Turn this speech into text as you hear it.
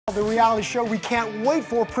The reality show we can't wait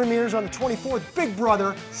for premieres on the 24th, Big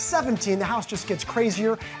Brother 17. The house just gets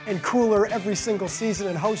crazier and cooler every single season,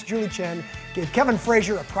 and host Julie Chen gave Kevin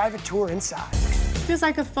Frazier a private tour inside. Feels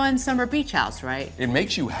like a fun summer beach house, right? It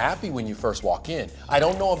makes you happy when you first walk in. I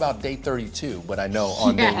don't know about day 32, but I know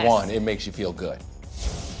on day 1, it makes you feel good.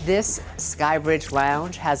 This Skybridge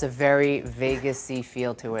Lounge has a very Vegas-y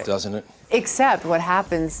feel to it. Doesn't it? Except what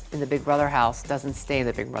happens in the Big Brother house doesn't stay in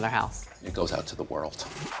the Big Brother house. It goes out to the world.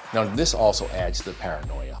 Now, this also adds to the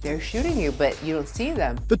paranoia. They're shooting you, but you don't see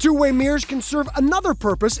them. The two-way mirrors can serve another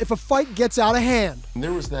purpose if a fight gets out of hand.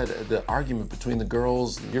 There was the argument between the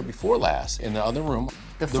girls the year before last in the other room.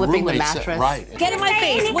 The flipping the roommates mattress. Right. Get in my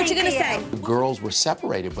face. What you gonna say? The girls were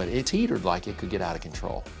separated, but it teetered like it could get out of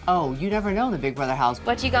control. Oh, you never know in the Big Brother house.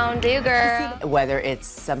 What you gonna do, girl? Whether it's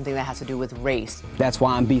something that has to do with race. That's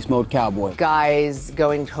why I'm Beast Mode Cowboy. Guys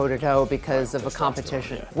going toe-to-toe because of a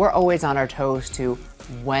competition. We're always on our toes to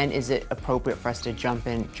when is it appropriate for us to jump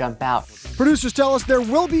in, jump out. Producers tell us there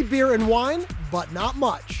will be beer and wine, but not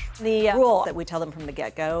much. The rule that we tell them from the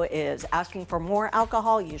get-go is asking for more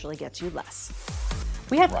alcohol usually gets you less.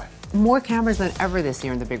 We had more cameras than ever this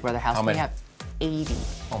year in the Big Brother house. How many? We have 80.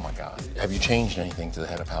 Oh my God. Have you changed anything to the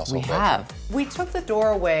head of household? We have. We took the door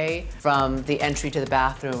away from the entry to the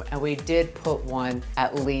bathroom, and we did put one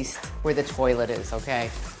at least where the toilet is,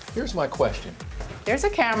 okay? Here's my question. There's a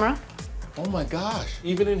camera. Oh my gosh,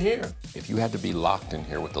 even in here. If you had to be locked in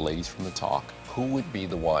here with the ladies from the talk, who would be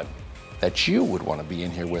the one that you would want to be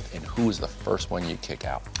in here with, and who is the first one you'd kick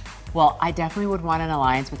out? Well, I definitely would want an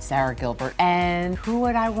alliance with Sarah Gilbert. And who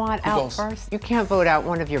would I want out first? You can't vote out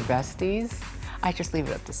one of your besties. I just leave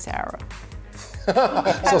it up to Sarah.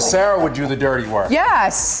 So Sarah would do the dirty work.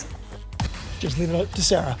 Yes! Just leave it up to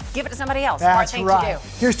Sarah. Give it to somebody else. That's Smart right. thing to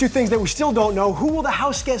do. Here's two things that we still don't know. Who will the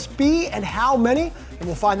house guests be and how many? And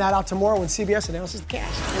we'll find that out tomorrow when CBS announces the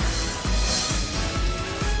cast.